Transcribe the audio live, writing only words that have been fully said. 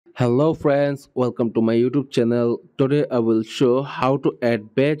Hello friends, welcome to my YouTube channel. Today I will show how to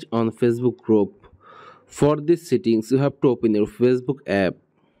add badge on Facebook group. For these settings, you have to open your Facebook app.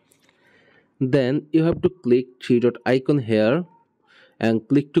 Then you have to click three dot icon here and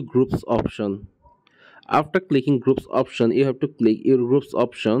click to groups option. After clicking groups option, you have to click your groups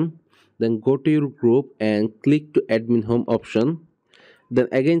option. Then go to your group and click to admin home option. Then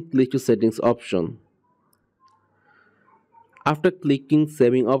again click to settings option. After clicking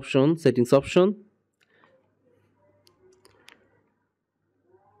settings option,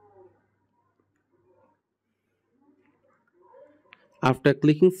 after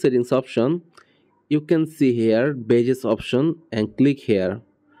clicking settings option, you can see here badges option and click here.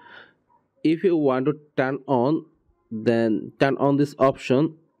 If you want to turn on, then turn on this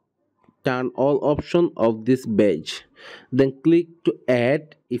option, turn all option of this badge, then click to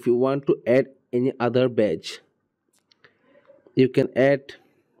add. If you want to add any other badge, you can add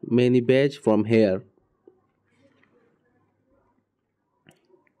many badge from here.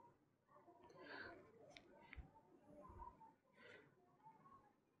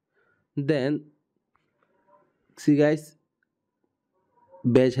 Then see guys,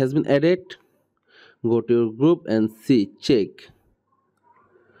 badge has been added. Go to your group and see, check.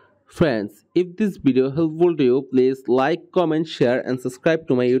 Friends, if this video helpful to you, please like, comment, share and subscribe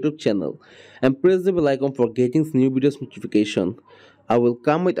to my YouTube channel and press the bell icon for getting new videos notification. I will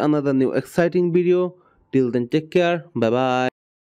come with another new exciting video. Till then, take care. Bye bye.